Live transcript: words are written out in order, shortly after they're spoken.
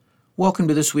Welcome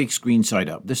to this week's Green Side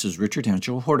Up. This is Richard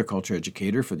Henschel, horticulture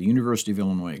educator for the University of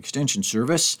Illinois Extension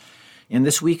Service. And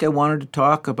this week I wanted to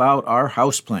talk about our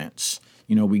houseplants.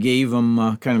 We gave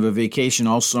them kind of a vacation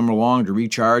all summer long to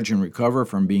recharge and recover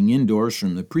from being indoors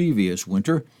from the previous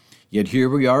winter. Yet here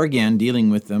we are again dealing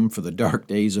with them for the dark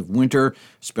days of winter,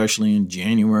 especially in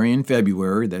January and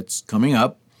February. That's coming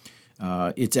up.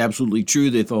 It's absolutely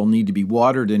true that they'll need to be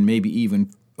watered and maybe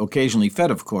even occasionally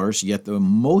fed, of course, yet the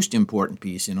most important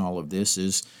piece in all of this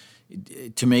is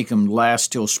to make them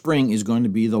last till spring is going to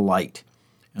be the light.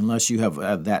 Unless you have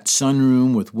that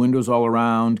sunroom with windows all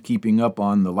around, keeping up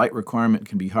on the light requirement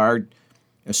can be hard,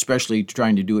 especially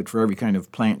trying to do it for every kind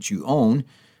of plant you own.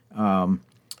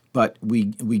 But we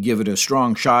give it a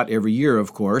strong shot every year,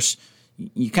 of course.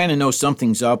 You kind of know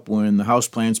something's up when the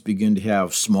houseplants begin to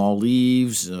have small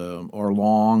leaves or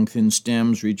long, thin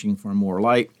stems reaching for more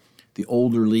light. The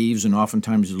older leaves and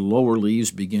oftentimes the lower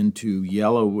leaves begin to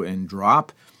yellow and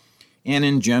drop. And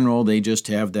in general, they just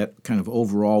have that kind of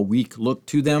overall weak look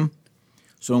to them.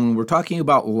 So when we're talking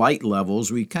about light levels,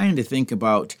 we kind of think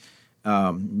about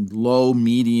low,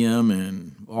 medium,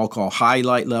 and I'll call high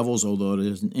light levels, although it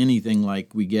isn't anything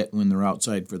like we get when they're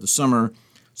outside for the summer.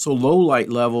 So low light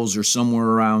levels are somewhere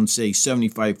around, say,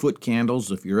 75-foot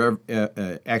candles, if you're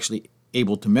actually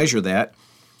able to measure that.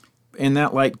 And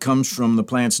that light comes from the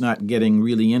plants not getting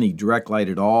really any direct light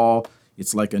at all.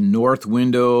 It's like a north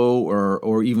window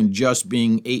or even just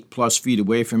being 8+ feet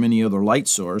away from any other light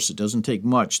source. It doesn't take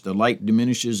much. The light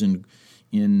diminishes in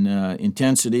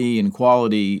intensity and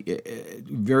quality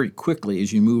very quickly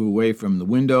as you move away from the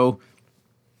window.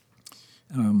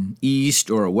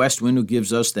 East or a west window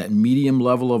gives us that medium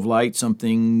level of light,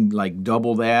 something like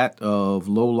double that of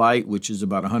low light, which is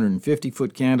about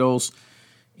 150-foot candles.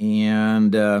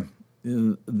 And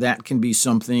that can be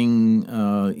something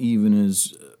even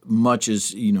as much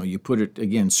as, you put it,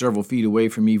 again, several feet away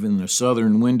from even the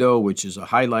southern window, which is a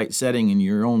highlight setting, and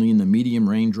you're only in the medium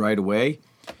range right away.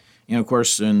 And, of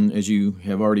course, and as you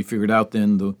have already figured out,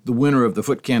 then the winner of the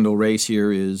foot candle race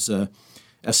here is a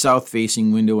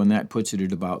south-facing window, and that puts it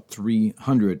at about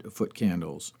 300-foot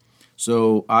candles.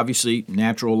 So, obviously,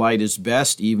 natural light is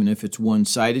best, even if it's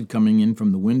one-sided coming in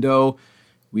from the window.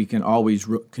 We can always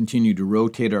continue to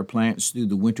rotate our plants through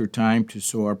the winter time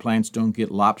so our plants don't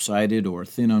get lopsided or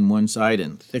thin on one side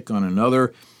and thick on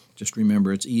another. Just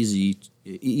remember, it's easy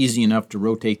enough to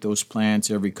rotate those plants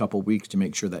every couple weeks to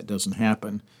make sure that doesn't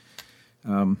happen.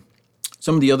 Some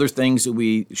of the other things that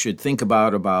we should think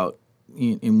about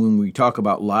and when we talk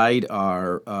about light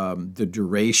are the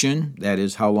duration, that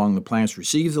is how long the plants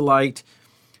receive the light,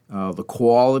 the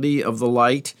quality of the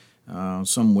light.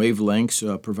 Some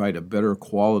wavelengths provide a better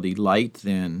quality light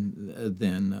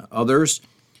than others,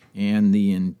 and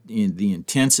the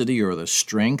intensity or the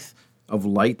strength of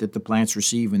light that the plants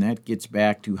receive, and that gets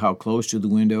back to how close to the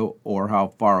window or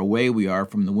how far away we are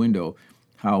from the window,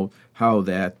 how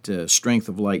that strength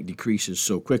of light decreases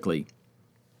so quickly.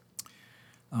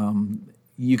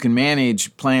 You can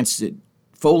manage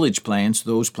foliage plants,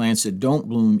 those plants that don't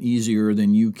bloom, easier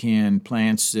than you can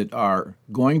plants that are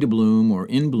going to bloom or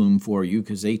in bloom for you,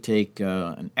 because they take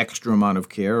an extra amount of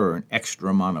care or an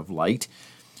extra amount of light.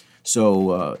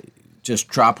 So just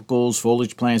tropicals,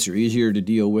 foliage plants are easier to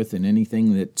deal with than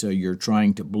anything that you're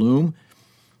trying to bloom.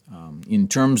 In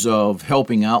terms of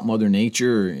helping out Mother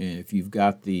Nature, if you've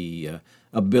got the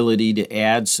ability to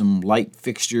add some light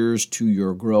fixtures to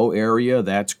your grow area,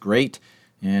 that's great.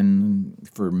 And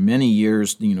for many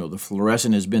years, the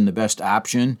fluorescent has been the best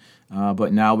option,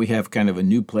 but now we have kind of a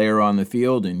new player on the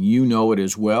field, and you know it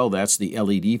as well. That's the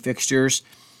LED fixtures.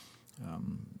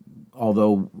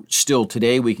 Although still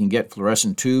today we can get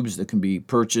fluorescent tubes that can be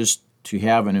purchased to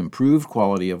have an improved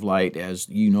quality of light, as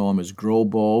you know them as grow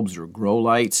bulbs or grow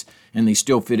lights, and they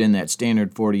still fit in that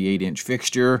standard 48-inch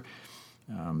fixture.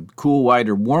 Cool white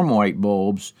or warm white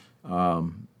bulbs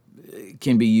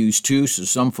can be used too, so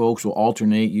some folks will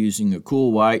alternate using a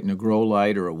cool white and a grow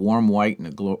light or a warm white and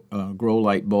a grow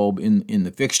light bulb in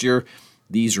the fixture.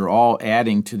 These are all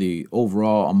adding to the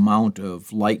overall amount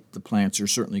of light the plants are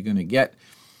certainly going to get.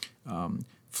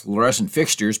 Fluorescent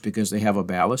fixtures, because they have a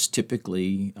ballast,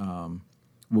 typically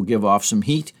will give off some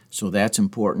heat, so that's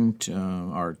important.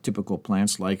 Our typical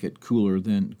plants like it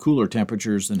cooler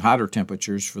temperatures than hotter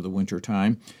temperatures for the winter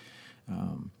time.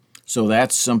 So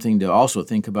that's something to also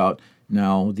think about.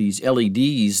 Now, these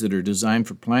LEDs that are designed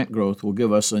for plant growth will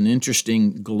give us an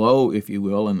interesting glow, if you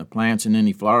will, and the plants and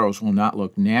any flowers will not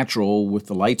look natural with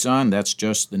the lights on. That's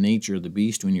just the nature of the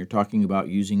beast when you're talking about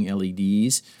using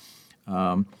LEDs.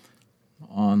 On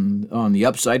the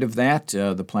upside of that,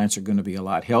 the plants are going to be a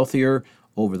lot healthier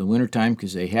over the wintertime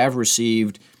because they have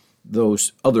received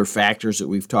those other factors that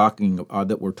we're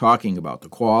talking about. The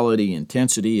quality,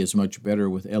 intensity is much better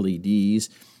with LEDs.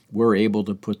 We're able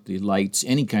to put the lights,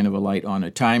 any kind of a light, on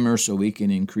a timer so we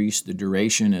can increase the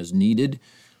duration as needed,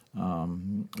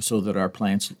 so that our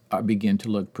plants begin to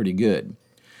look pretty good.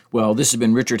 Well, this has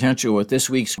been Richard Hentschel with this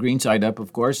week's Green Side Up,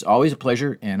 of course. Always a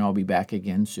pleasure, and I'll be back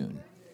again soon.